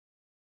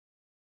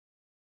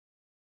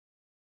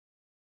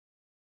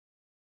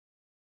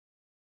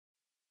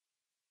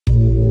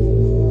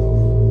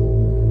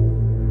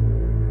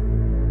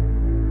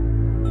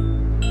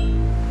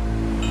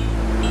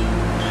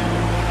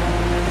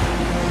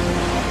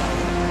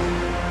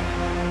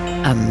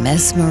A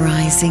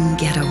mesmerizing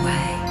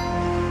getaway.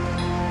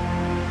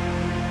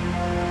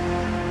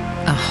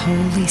 A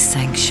holy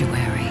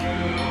sanctuary.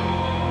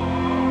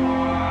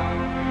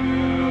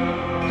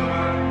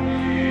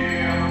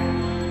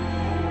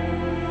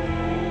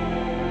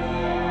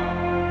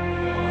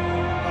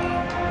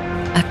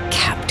 A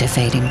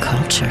captivating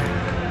culture.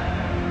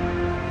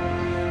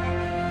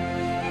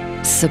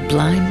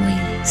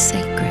 Sublimely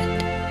sacred.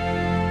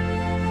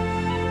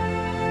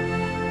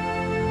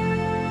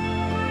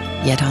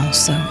 Yet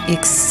also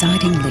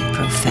excitingly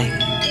profane.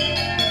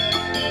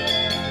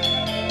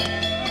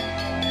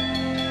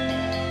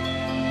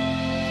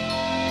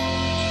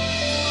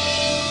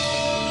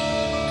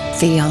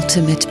 The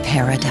ultimate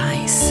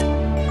paradise.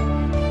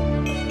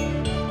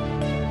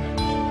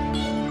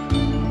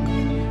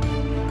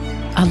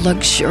 A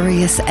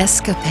luxurious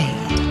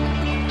escapade.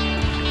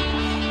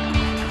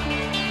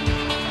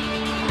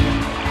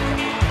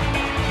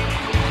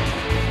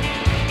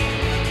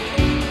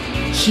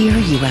 Here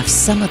you have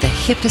some of the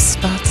hippest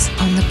spots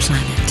on the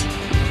planet.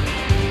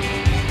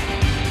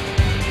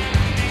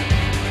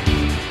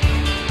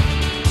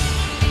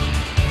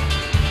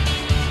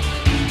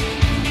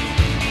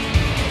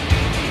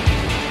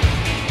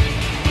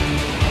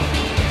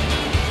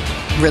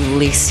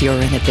 Release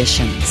your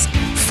inhibitions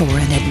for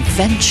an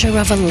adventure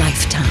of a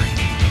lifetime.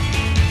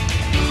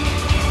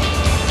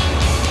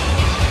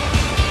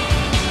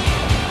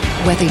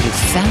 Whether you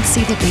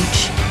fancy the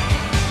beach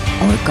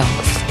or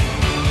golf,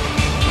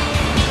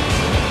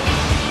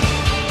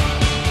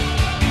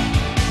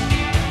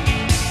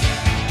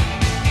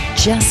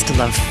 just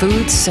love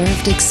food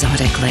served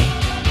exotically.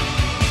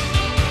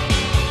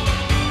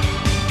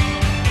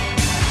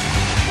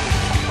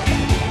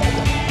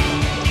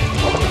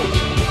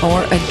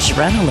 Or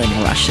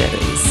adrenaline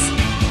rushes.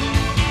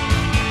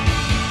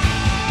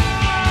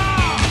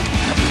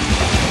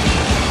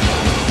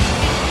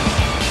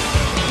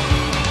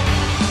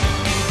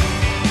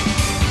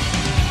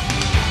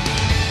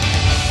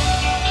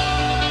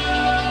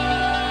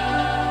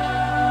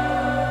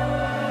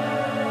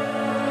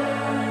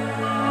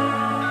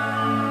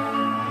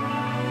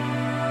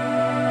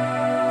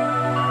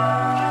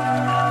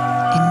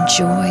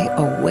 Enjoy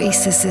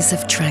oases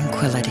of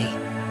tranquility.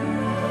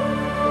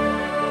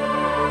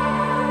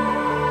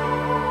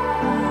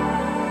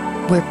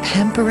 Where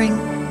pampering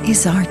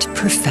is art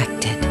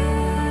perfected.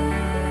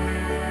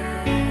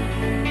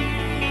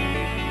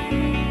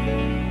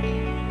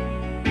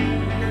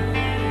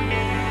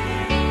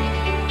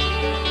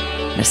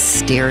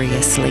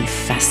 Mysteriously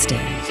festive.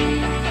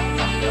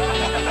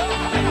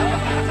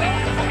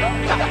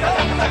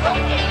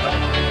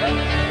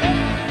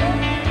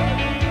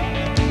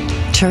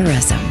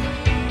 Tourism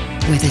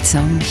with its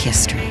own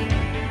history.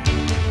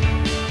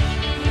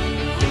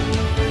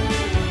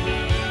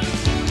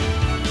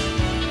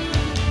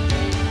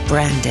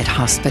 Branded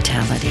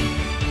hospitality.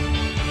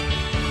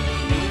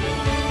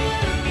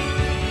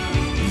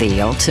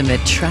 The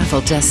ultimate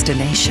travel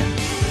destination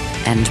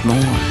and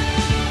more.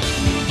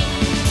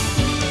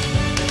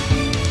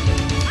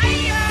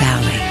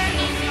 Bali.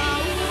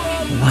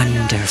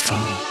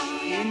 Wonderful.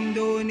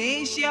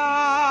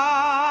 Indonesia.